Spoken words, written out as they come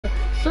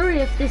Sorry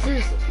if this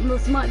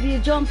might be a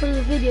jump of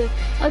the video.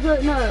 I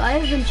don't know. I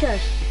haven't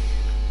checked.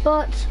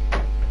 But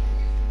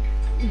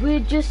we're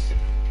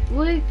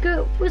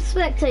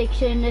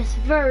spectating this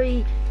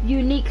very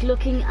unique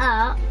looking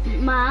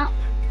map.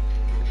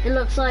 It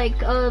looks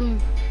like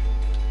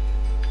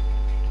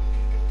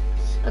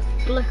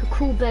like a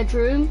cool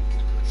bedroom,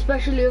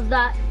 especially with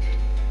that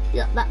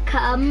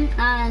cam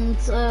and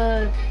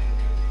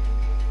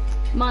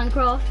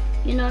Minecraft,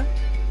 you know.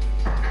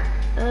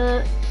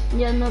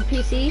 Yeah, no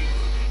PC.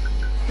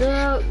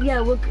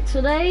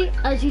 Today,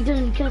 as you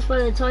didn't guess by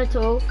the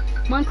title,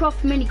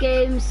 Minecraft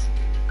Minigames,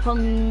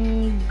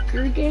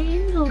 Hunger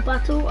Games or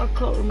Battle, I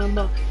can't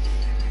remember.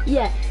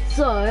 Yeah,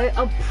 so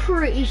I'm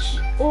pretty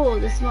sure. Oh,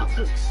 this map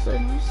looks so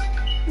nice.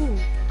 Ooh.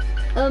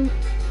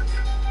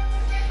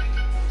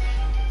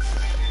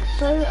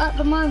 So at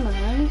the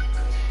moment,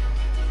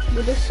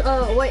 we're just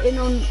waiting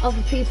on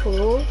other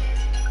people,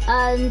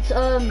 and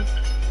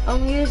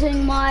I'm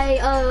using my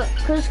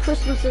because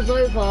Christmas is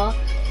over.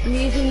 I'm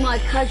using my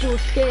casual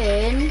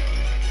skin,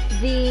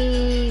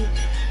 I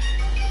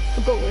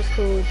forgot what it's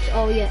called.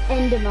 Oh yeah,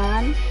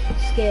 Enderman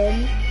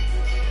skin.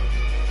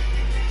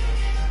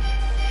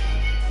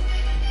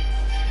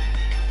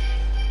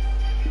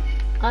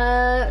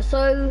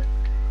 So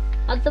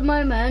at the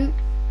moment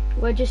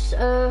we're just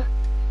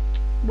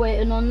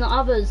waiting on the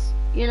others,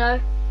 you know.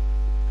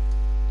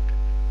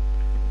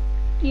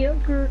 Yeah,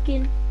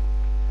 gherkin.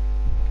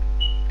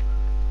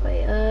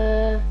 Wait,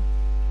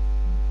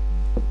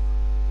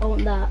 I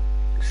want that.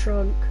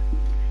 Shrunk.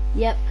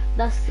 Yep,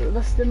 that's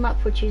the map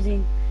we're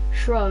choosing.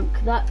 Shrunk.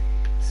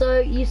 So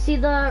you see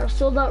that?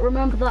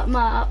 Remember that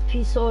map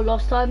you saw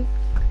last time?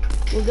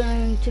 We're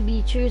going to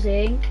be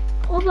choosing.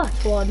 Oh, that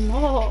one.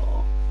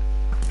 Oh.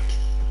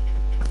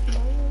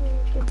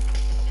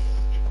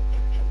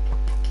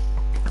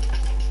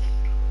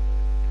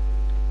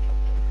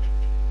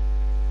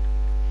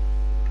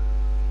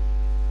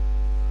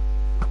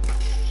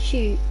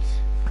 Shoot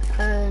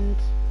and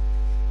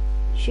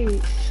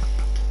shoot,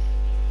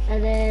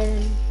 and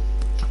then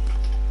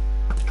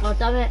oh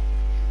damn it,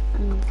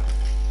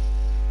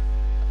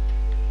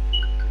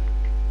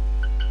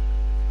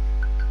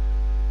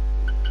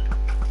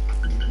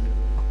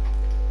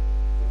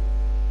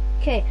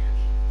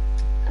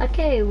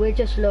 okay, we're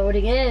just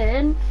loading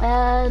in,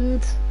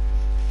 and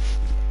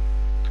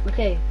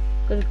okay,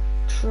 gonna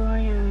try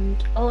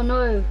and oh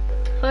no,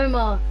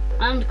 Homer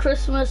and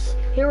Christmas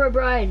Hero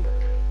Brian.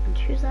 And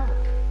who's that?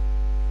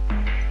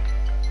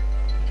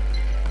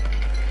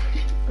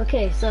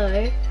 Okay,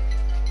 so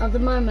at the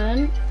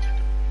moment,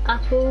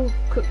 apple,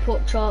 cooked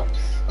pork chops,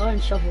 iron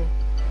shovel.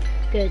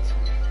 Good.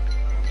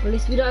 At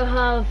least we don't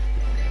have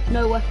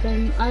no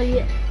weapon,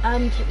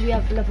 and we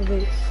have leather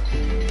boots.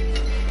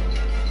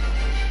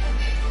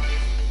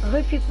 I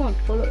hope you can't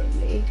follow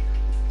me.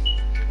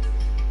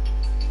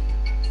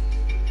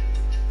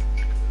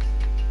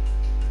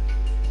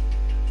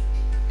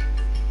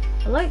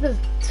 I like the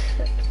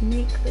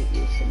technique they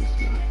use in this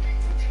map.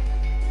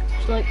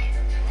 It's like,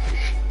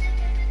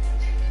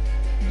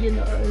 you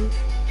know,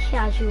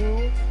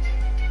 casual.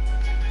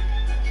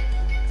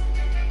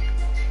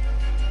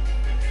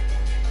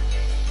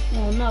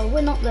 Oh no,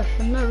 we're not there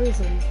for no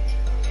reason.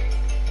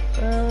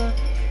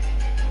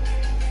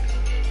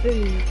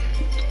 Ooh.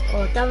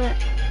 Oh damn it.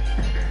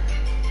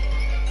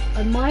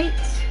 I might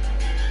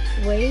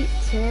wait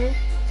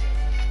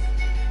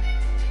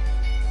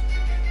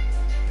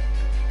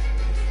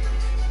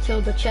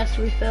till the chest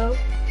refill.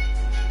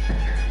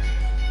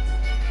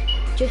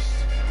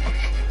 Just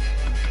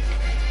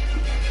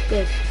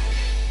good.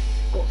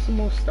 Got some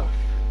more stuff.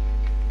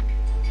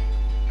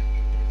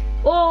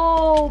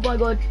 Oh my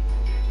god,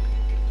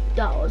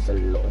 that was a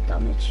lot of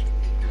damage.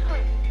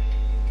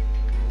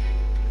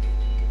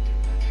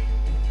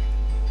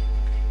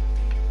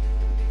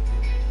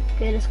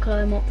 Okay, let's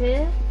climb up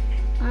here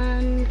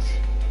and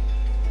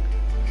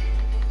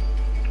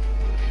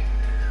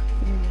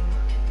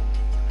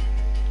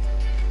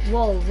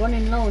whoa,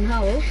 running low on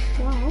health.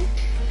 Wow.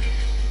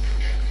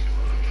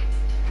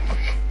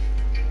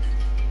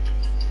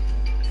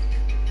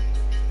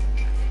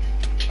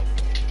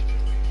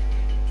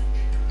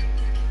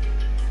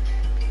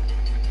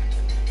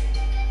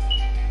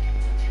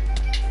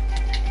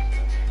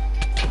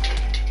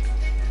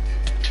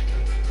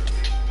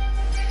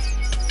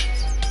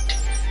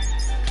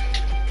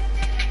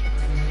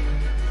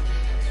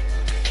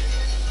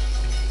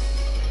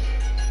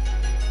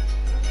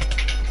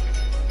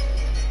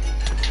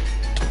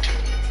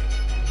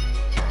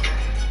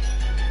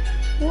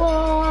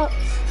 What?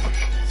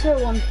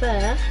 So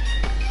unfair.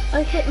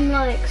 I hit him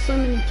like so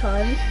many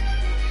times.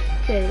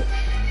 Okay,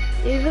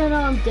 even though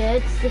I'm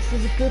dead, this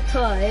is a good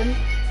time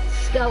to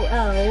scout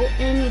out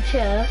any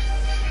chests.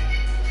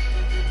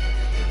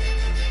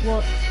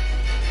 What?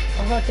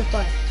 Oh, hard to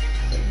find.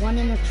 One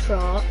in a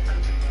truck.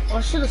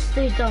 I should have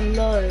stayed down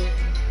low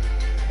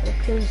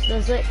because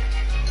there's like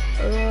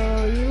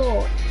a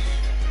lot.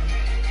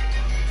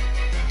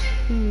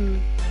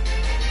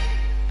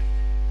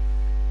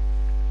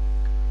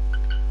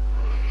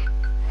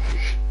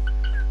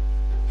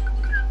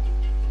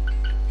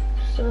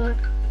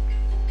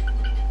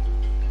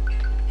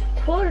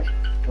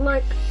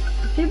 like,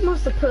 people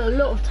must have put a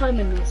lot of time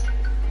in this.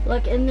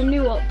 Like, in the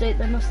new update,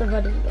 they must have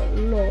added a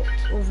lot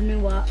of new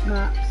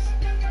maps.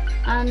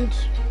 And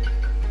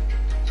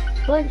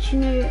a bunch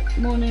of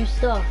more new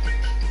stuff.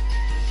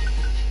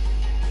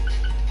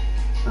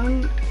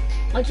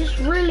 I just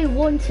really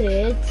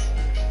wanted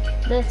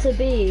there to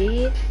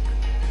be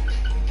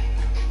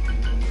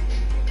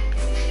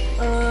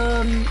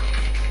a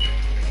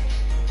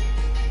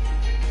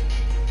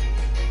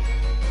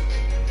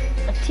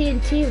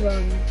TNT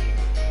run,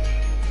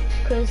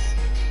 because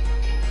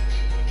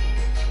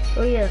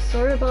oh yeah,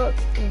 sorry about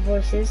the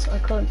voices, I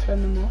can't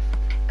turn them off,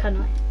 can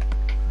I?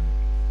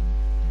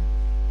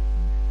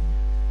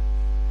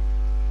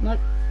 Nope.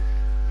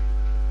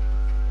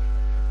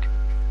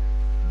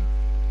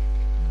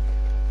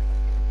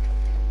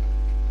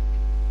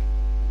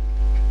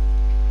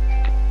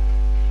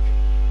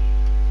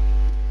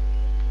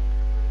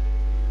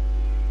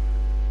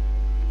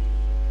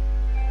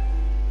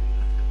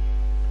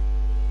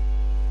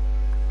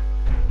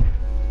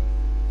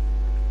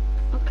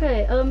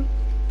 Okay,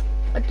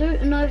 I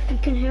don't know if you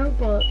can hear it,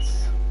 but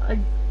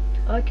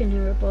I can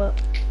hear it, but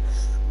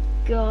this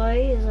guy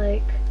is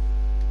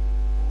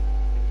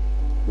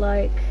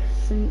like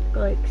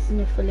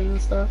sniffling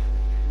and stuff.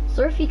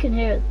 Sorry if you can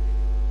hear it.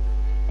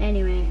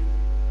 Anyway.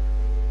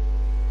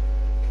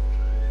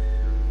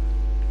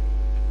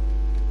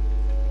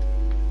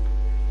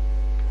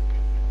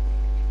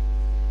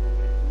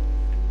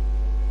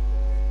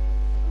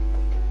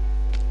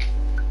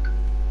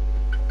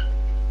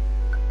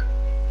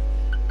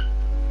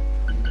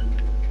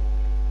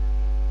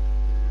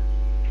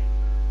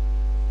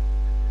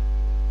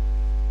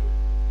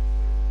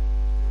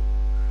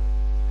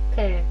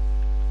 Okay,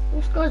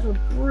 those guys were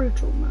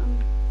brutal,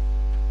 man.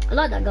 I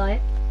like that guy.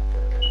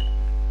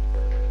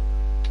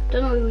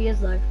 Don't know who he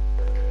is though.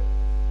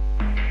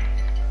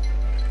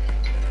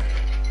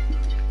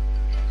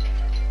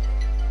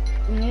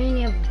 We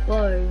only have a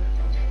bow.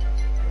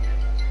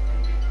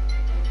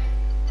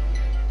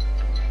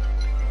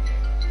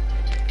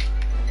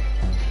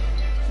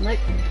 Nope.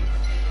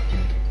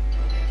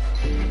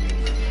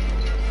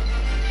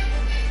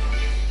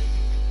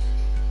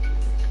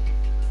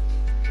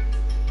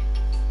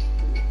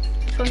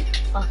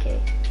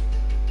 Okay.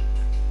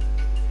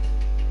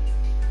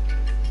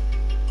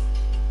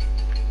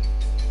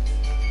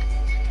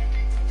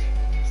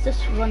 Let's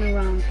just run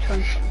around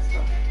trying to find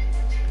stuff.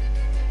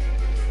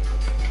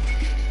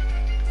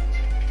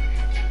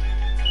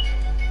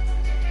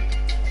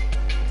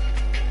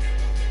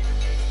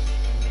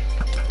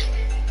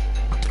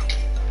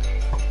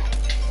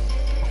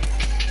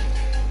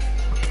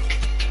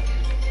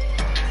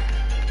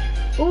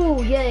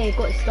 Oh yay,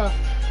 got stuff.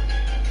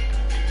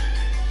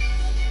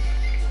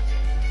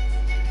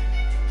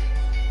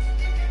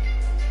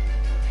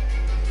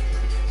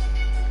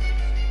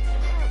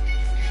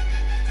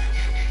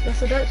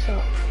 So don't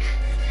stop.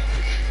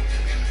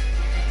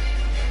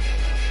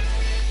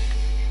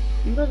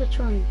 I'm gonna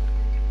try and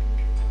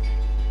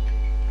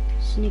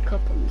sneak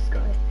up on this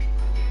guy.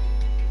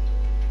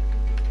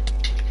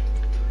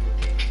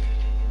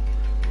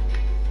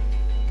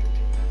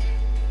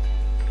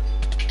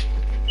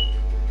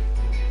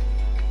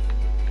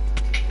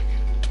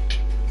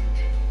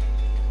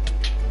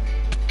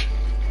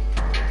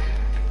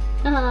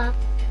 Haha.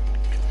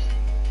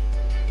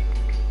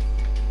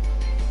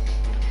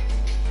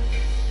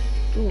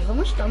 Ooh, how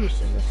much damage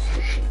does this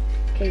do?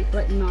 Okay,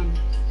 like none.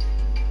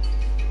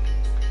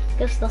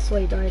 Guess that's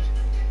why he died.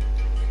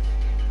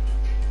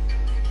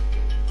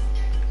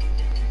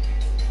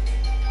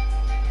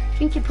 I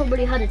think he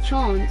probably had a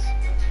chance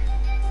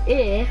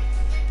if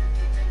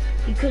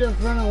he could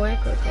have run away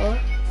quicker.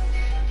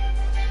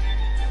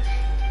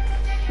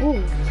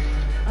 Ooh,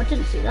 I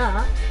didn't see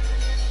that.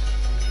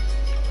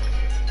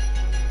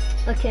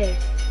 Okay,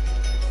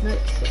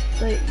 let's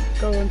don't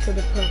go into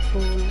the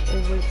purple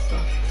or red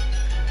stuff.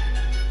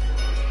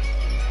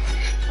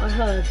 I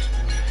heard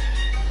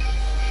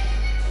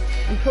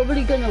I'm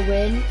probably gonna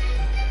win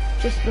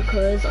just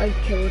because I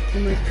killed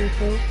the most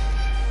people.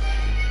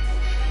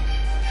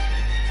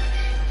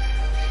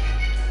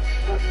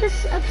 But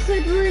this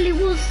episode really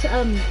was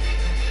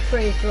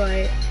phrased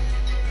right,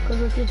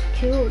 because I did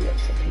kill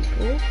lots of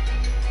people.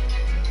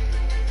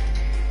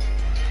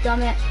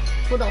 Damn it,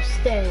 for those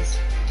stairs.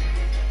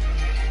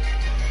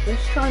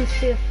 Let's try and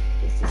see if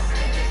this is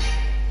stairs.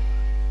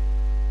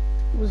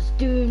 Was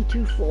doomed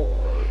to fall.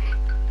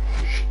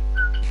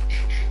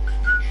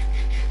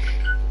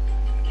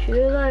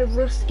 Should I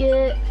risk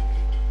it,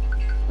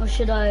 or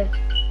should I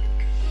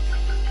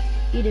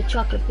eat a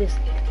chocolate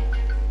biscuit?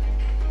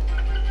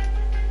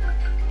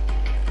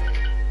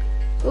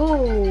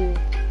 Ooh,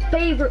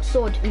 favorite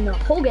sword in the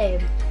whole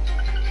game.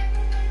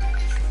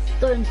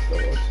 Stone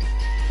sword,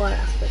 fire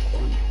aspect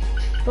one.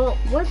 But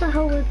where the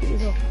hell were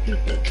these other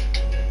people?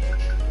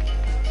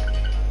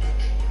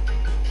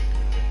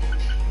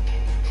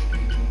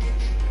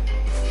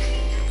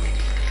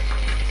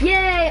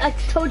 Yay! I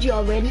told you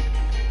I'll win.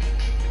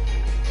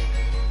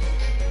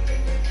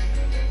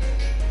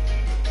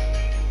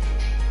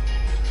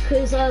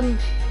 Because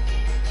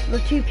the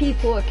 2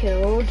 people I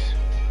killed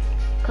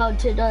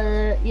counted,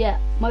 yeah,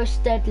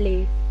 most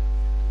deadly.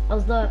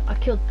 I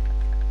killed.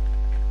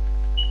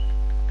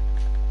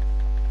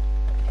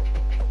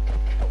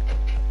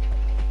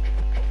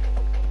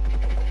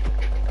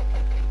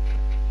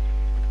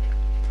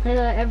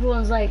 Yeah,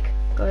 everyone's like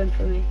going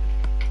for me.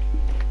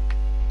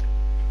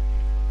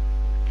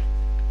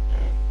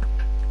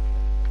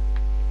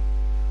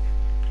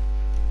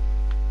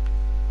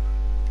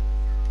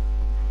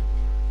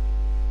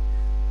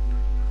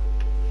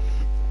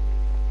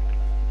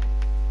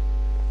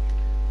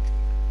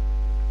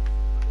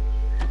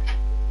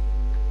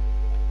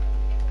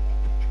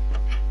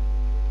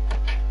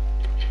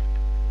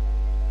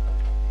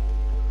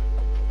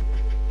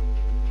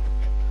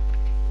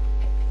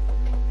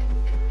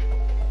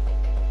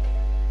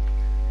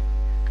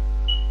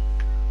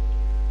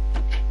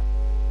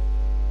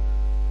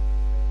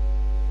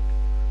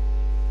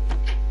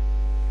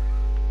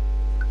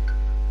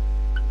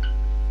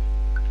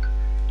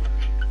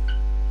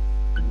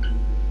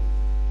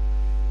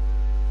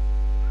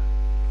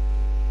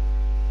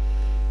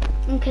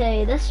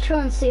 Okay, let's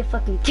try and see if I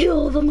can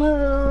kill the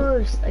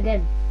most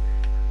again.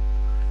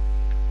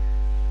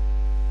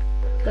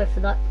 Go for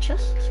that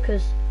chest,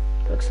 because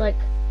it looks like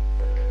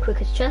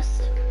quickest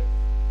chest.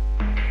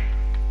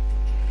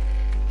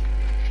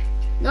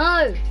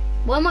 No!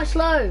 Why am I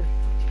slow?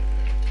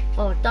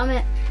 Oh, damn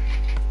it.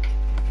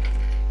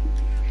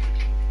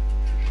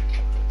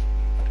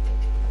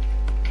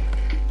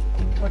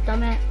 Oh,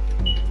 damn it.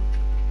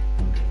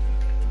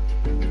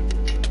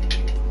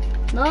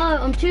 No,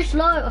 I'm too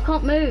slow. I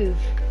can't move.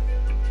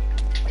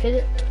 Hit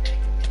it.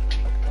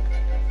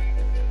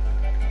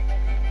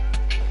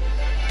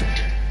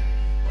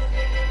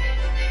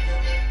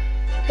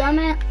 Damn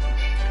it.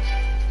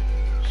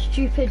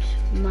 Stupid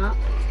map.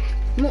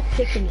 I'm not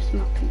picking this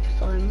map next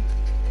time.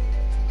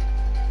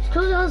 It's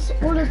because it has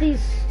all of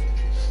these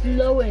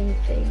slowing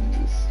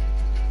things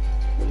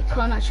that you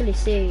can't actually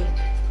see.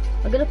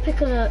 I'm gonna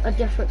pick a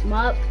different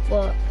map,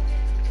 but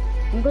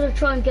I'm gonna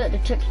try and get the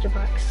texture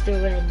pack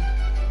still in.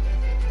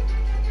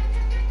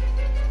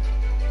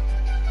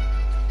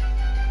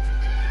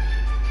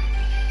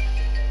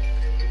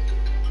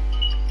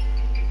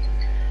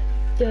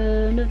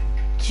 Dun,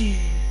 dun,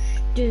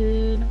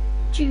 dun,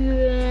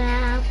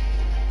 dun.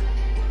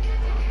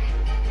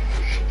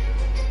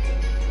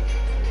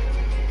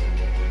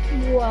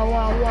 Wow,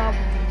 wow, wow.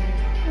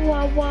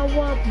 Wow, wow,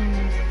 wow.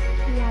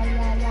 Wow,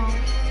 wow, wow.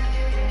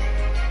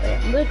 Wait,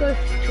 I'm gonna go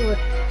to a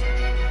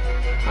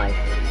high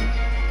thing.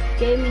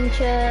 Gaming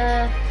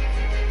chair,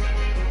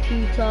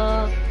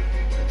 computer,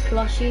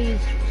 plushies,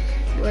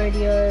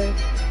 radio,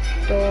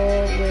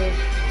 door with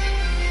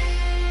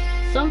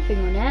something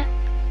on it.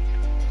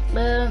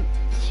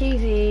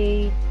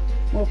 TV,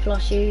 more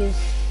plushies,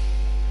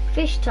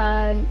 fish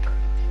tank,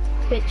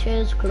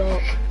 pictures,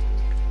 clock,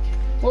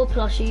 more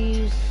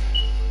plushies,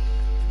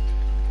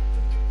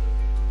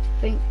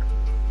 I think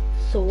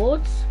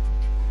swords.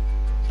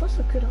 That's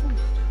a good arm.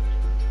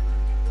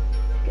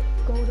 Get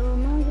gold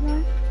armor, you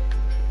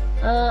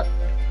know.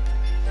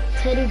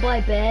 Teddy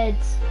by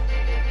beds.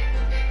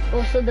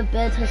 Also the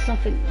bed has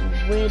something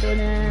weird on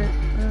it.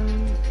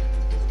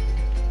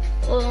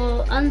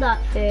 And that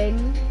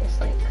thing, it's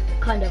like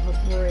kind of a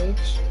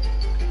bridge.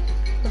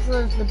 This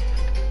is the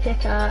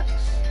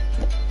pickaxe.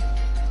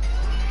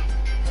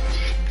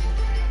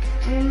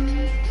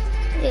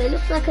 Yeah, it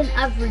looks like an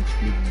average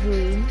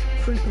room.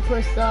 Creeper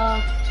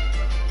poster.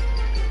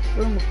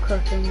 Room with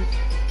curtains.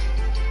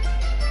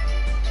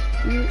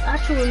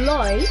 Actual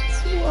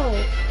lights.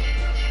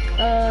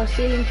 Whoa.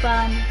 Ceiling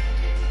fan.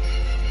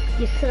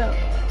 Guitar.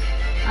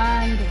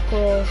 And of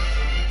course,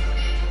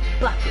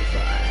 battle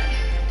fire.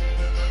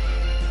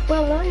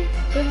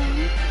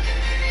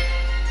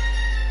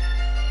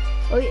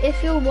 Well,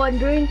 if you're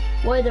wondering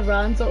why the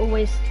rounds are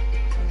always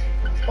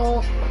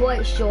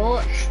quite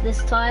short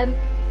this time,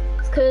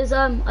 it's because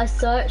I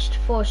searched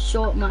for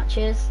short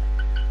matches.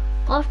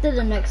 After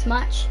the next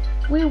match,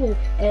 we will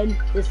end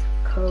this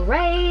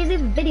crazy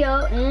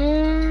video.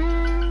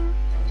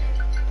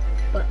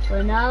 But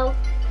for now,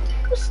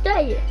 we'll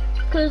stay,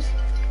 because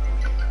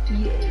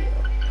yeah.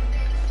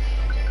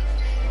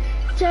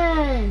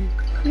 10,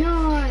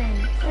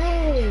 9,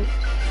 8,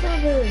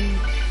 7,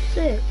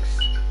 6,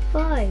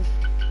 5,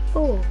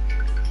 4,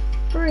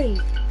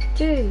 3,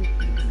 2,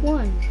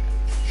 1.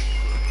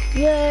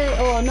 Yay!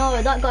 Oh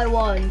no, that guy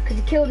won because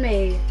he killed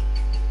me.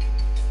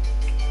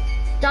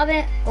 Damn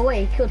it! Oh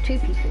wait, he killed 2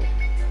 people.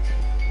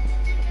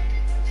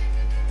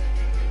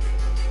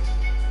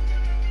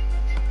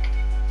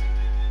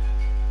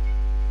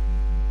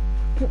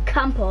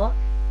 Camper.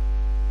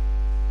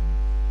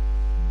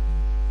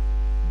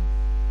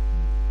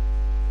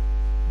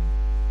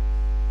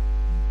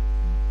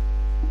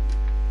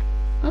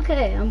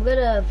 Okay, I'm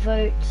gonna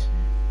vote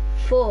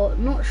for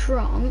not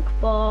Shrunk,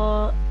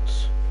 but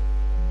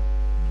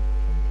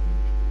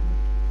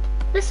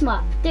this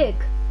map, Dig.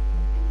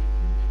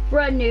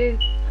 Brand new,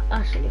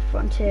 actually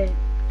Frontier.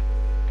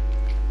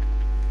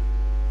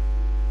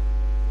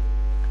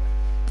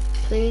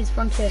 Please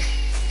Frontier.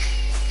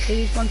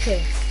 Please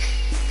Frontier.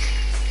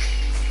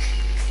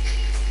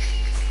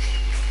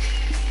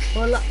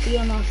 Or luck be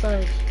on our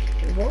side.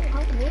 What?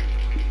 How? What?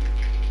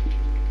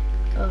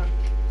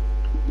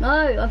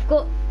 No, I've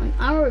got an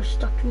arrow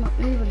stuck in my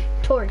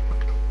inventory.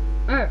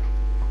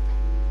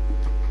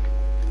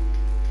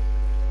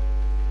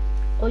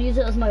 I'll use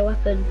it as my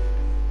weapon.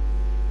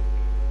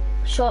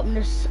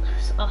 Sharpness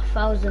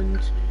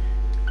 1000.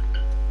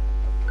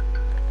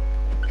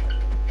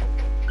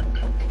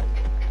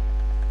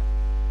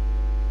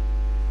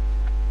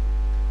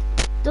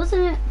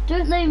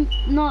 Don't they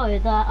know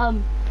that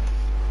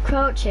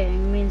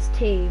crouching means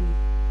team?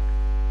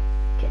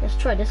 Okay, let's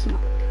try this map.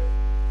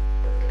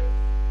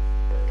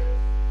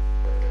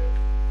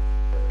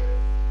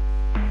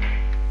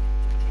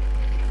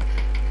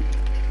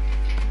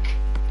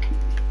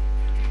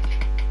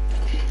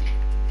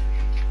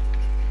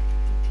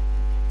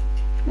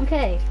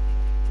 Okay.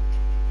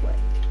 Wait.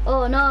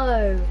 Oh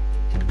no!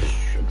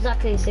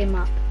 Exactly the same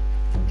map.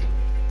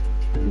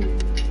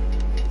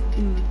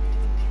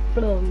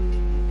 Boom.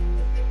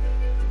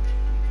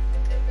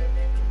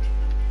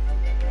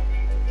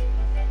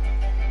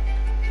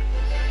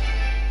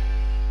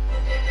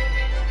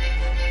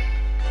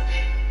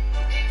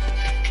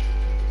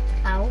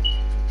 Ow.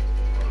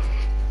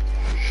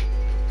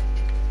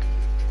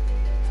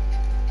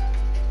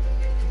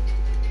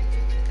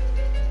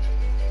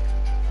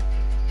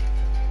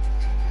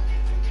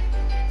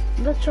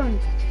 Let's try and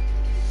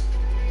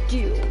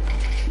steal.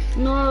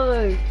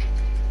 No.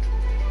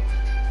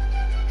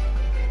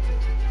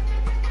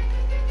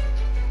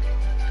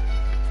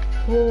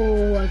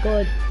 Oh my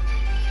god.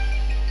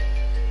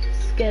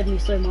 Scared me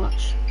so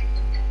much.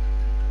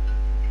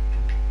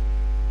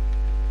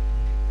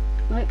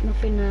 Nope,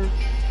 nothing there.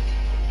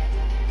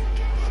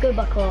 Let's go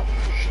back up.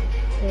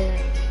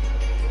 Yeah.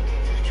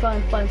 Let's try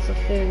and find some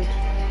food.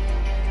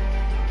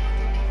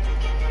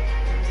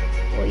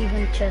 Or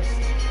even a chest.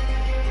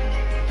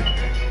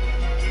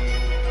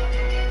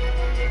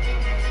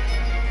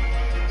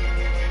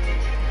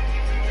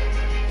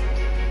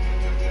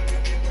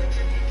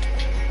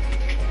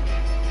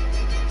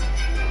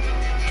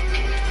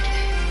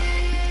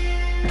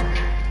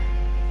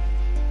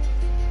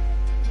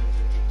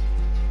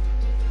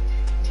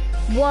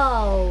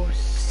 Wow,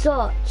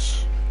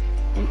 such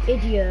an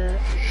idiot.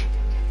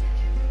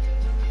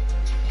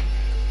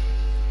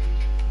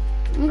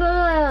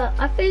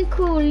 I think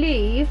we'll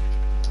leave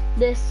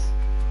this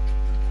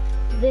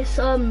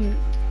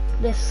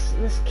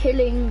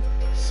killing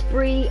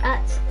spree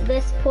at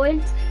this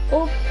point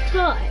of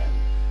time.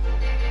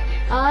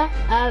 I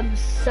am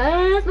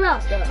Sans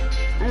Blaster,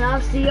 and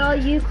I'll see all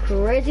you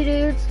crazy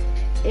dudes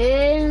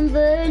in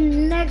the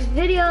next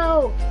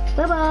video.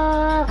 Bye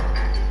bye.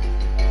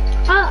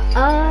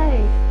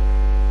 Bye.